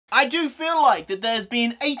I do feel like that there's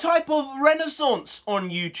been a type of renaissance on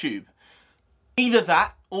YouTube. Either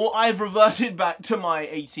that, or I've reverted back to my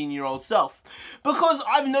 18-year-old self. Because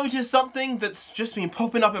I've noticed something that's just been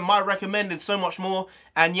popping up in my recommended so much more,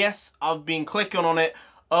 and yes, I've been clicking on it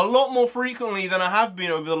a lot more frequently than I have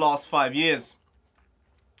been over the last 5 years.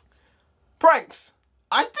 Pranks.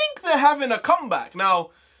 I think they're having a comeback.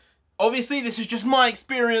 Now, obviously this is just my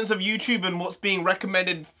experience of YouTube and what's being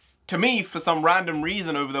recommended to me for some random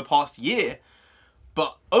reason over the past year.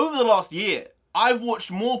 But over the last year, I've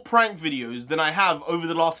watched more prank videos than I have over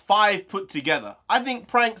the last 5 put together. I think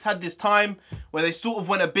pranks had this time where they sort of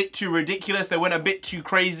went a bit too ridiculous, they went a bit too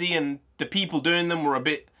crazy, and the people doing them were a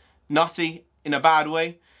bit nutty in a bad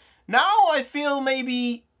way. Now I feel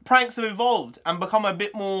maybe pranks have evolved and become a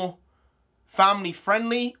bit more family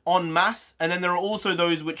friendly, en masse, and then there are also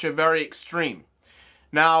those which are very extreme.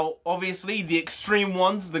 Now, obviously, the extreme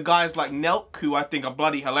ones, the guys like NELK, who I think are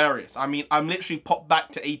bloody hilarious. I mean, I'm literally popped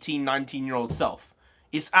back to 18, 19-year-old self.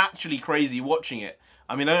 It's actually crazy watching it.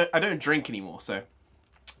 I mean, I don't drink anymore, so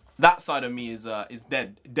that side of me is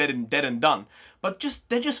dead and done. But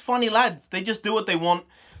they're just funny lads. They just do what they want,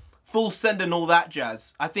 full send and all that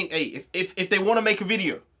jazz. I think, hey, if they want to make a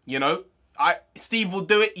video, you know, Steve will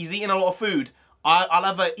do it. He's eating a lot of food. I'll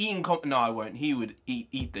have a eating no, I won't. He would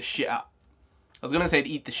eat the shit out. I was going to say he'd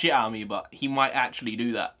eat the shit out of me, but he might actually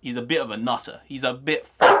do that. He's a bit of a nutter. He's a bit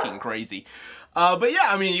fucking crazy. But yeah,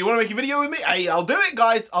 I mean, you want to make a video with me? Hey, I'll do it,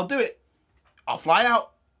 guys. I'll do it. I'll fly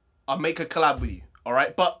out. I'll make a collab with you. All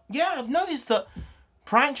right? But yeah, I've noticed that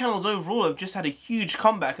prank channels overall have just had a huge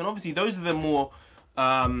comeback. And obviously, those are the more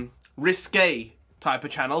risque type of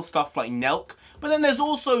channels, stuff like NELK. But then there's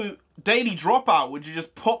also Daily Dropout, which has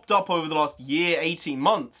just popped up over the last year, 18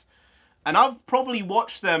 months. And I've probably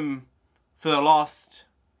watched them for the last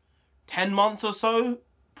 10 months or so,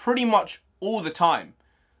 pretty much all the time.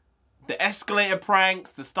 The escalator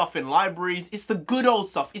pranks, the stuff in libraries, it's the good old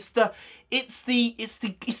stuff. It's the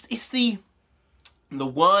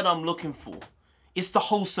word I'm looking for. It's the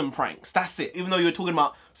wholesome pranks. That's it. Even though you're talking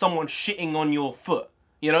about someone shitting on your foot,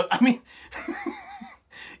 you know. I mean,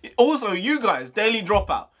 also you guys, Daily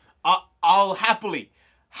Dropout. I'll happily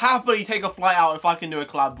take a flight out if I can do a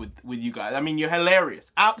collab with you guys. I mean, you're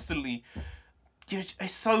hilarious. Absolutely.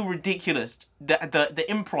 It's so ridiculous. The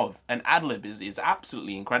improv and ad-lib is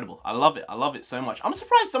absolutely incredible. I love it. I love it so much. I'm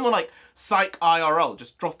surprised someone like Psych IRL,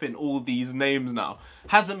 just dropping all these names now,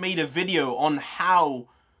 hasn't made a video on how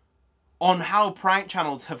prank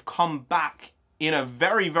channels have come back in a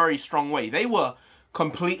very, very strong way. They were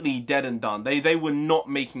completely dead and done. They were not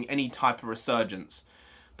making any type of resurgence.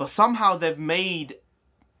 But somehow they've made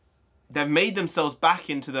themselves back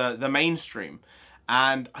into the mainstream.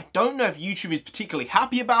 And I don't know if YouTube is particularly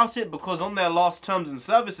happy about it, because on their last terms and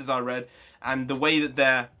services I read, and the way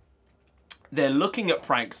that they're looking at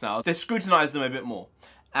pranks now, they scrutinize them a bit more.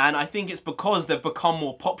 And I think it's because they've become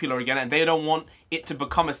more popular again, and they don't want it to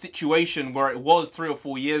become a situation where it was 3 or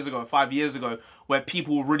 4 years ago, 5 years ago, where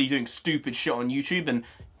people were really doing stupid shit on YouTube, and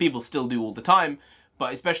people still do all the time.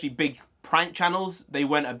 But especially big prank channels, they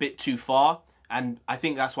went a bit too far. And I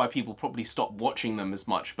think that's why people probably stopped watching them as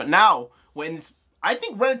much. But now, we're in this, I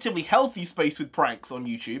think, relatively healthy space with pranks on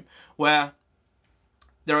YouTube, where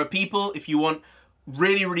there are people, if you want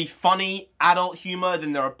really, really funny adult humor,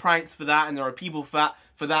 then there are pranks for that, and there are people for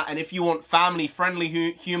that. And if you want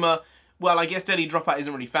family-friendly humor, well, I guess Daily Dropout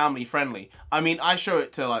isn't really family-friendly. I mean, I show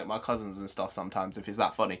it to, like, my cousins and stuff sometimes if it's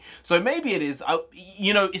that funny. So maybe it is,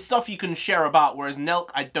 you know, it's stuff you can share about, whereas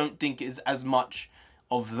NELK, I don't think is as much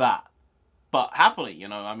of that. But happily, you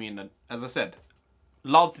know, I mean, as I said,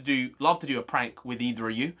 love to do a prank with either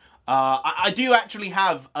of you. I do actually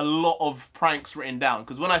have a lot of pranks written down,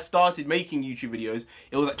 because when I started making YouTube videos,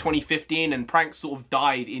 it was like 2015, and pranks sort of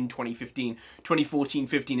died in 2015. 2014,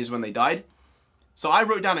 15 is when they died. So I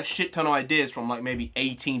wrote down a shit ton of ideas from like maybe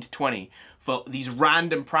 18 to 20 for these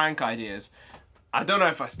random prank ideas. I don't know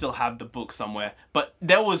if I still have the book somewhere, but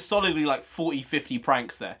there was solidly like 40, 50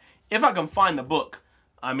 pranks there. If I can find the book,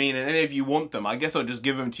 I mean, and any of you want them, I guess I'll just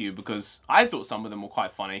give them to you, because I thought some of them were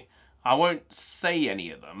quite funny. I won't say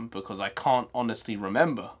any of them because I can't honestly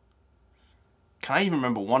remember. Can I even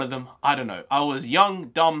remember one of them? I don't know. I was young,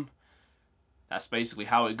 dumb. That's basically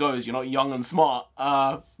how it goes. You're not young and smart.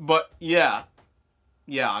 But yeah.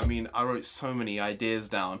 Yeah, I mean, I wrote so many ideas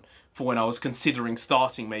down for when I was considering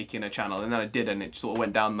starting making a channel. And then I did, and it sort of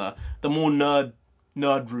went down the more nerd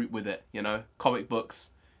route with it, you know? Comic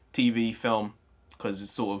books, TV, film, because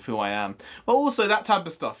it's sort of who I am. But also that type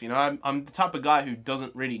of stuff, you know? I'm the type of guy who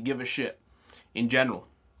doesn't really give a shit in general.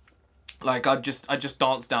 Like, I just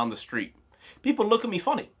dance down the street. People look at me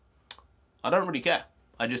funny. I don't really care.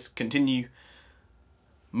 I just continue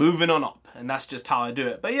moving on up, and that's just how I do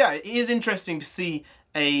it. But yeah, it is interesting to see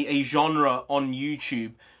a genre on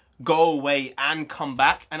YouTube go away and come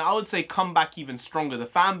back, and I would say come back even stronger. The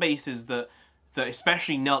fan bases that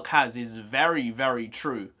especially NELK has is very, very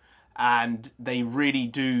true, and they really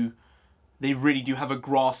do have a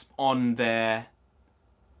grasp on their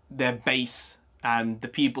base and the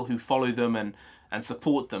people who follow them and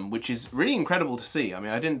support them, which is really incredible to see. I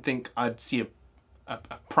mean, I didn't think I'd see a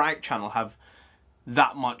prank channel have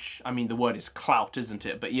that much, I mean, the word is clout, isn't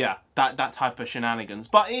it? But yeah, that type of shenanigans.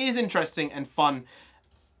 But it is interesting and fun,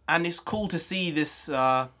 and it's cool to see this,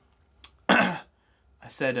 I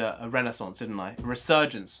said a renaissance, didn't I? A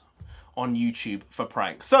resurgence on YouTube for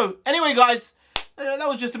pranks. So anyway, guys, that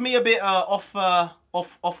was just me a bit off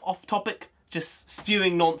topic, just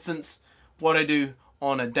spewing nonsense, what I do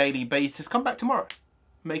on a daily basis. Come back tomorrow,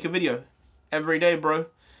 make a video every day, bro.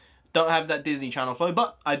 Don't have that Disney Channel flow,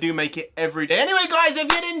 but I do make it every day. Anyway, guys, if you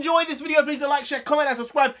did enjoy this video, please like, share, comment, and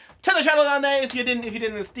subscribe to the channel down there. If you didn't,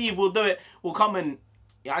 then Steve will do it. Will come and,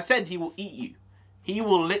 I said he will eat you. He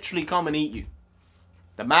will literally come and eat you.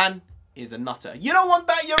 The man is a nutter. You don't want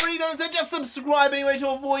that, you really don't, so just subscribe anyway to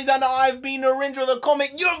avoid that. I've been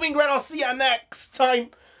NarendraTheComic. You've been great. I'll see you next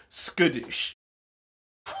time. Skadoosh.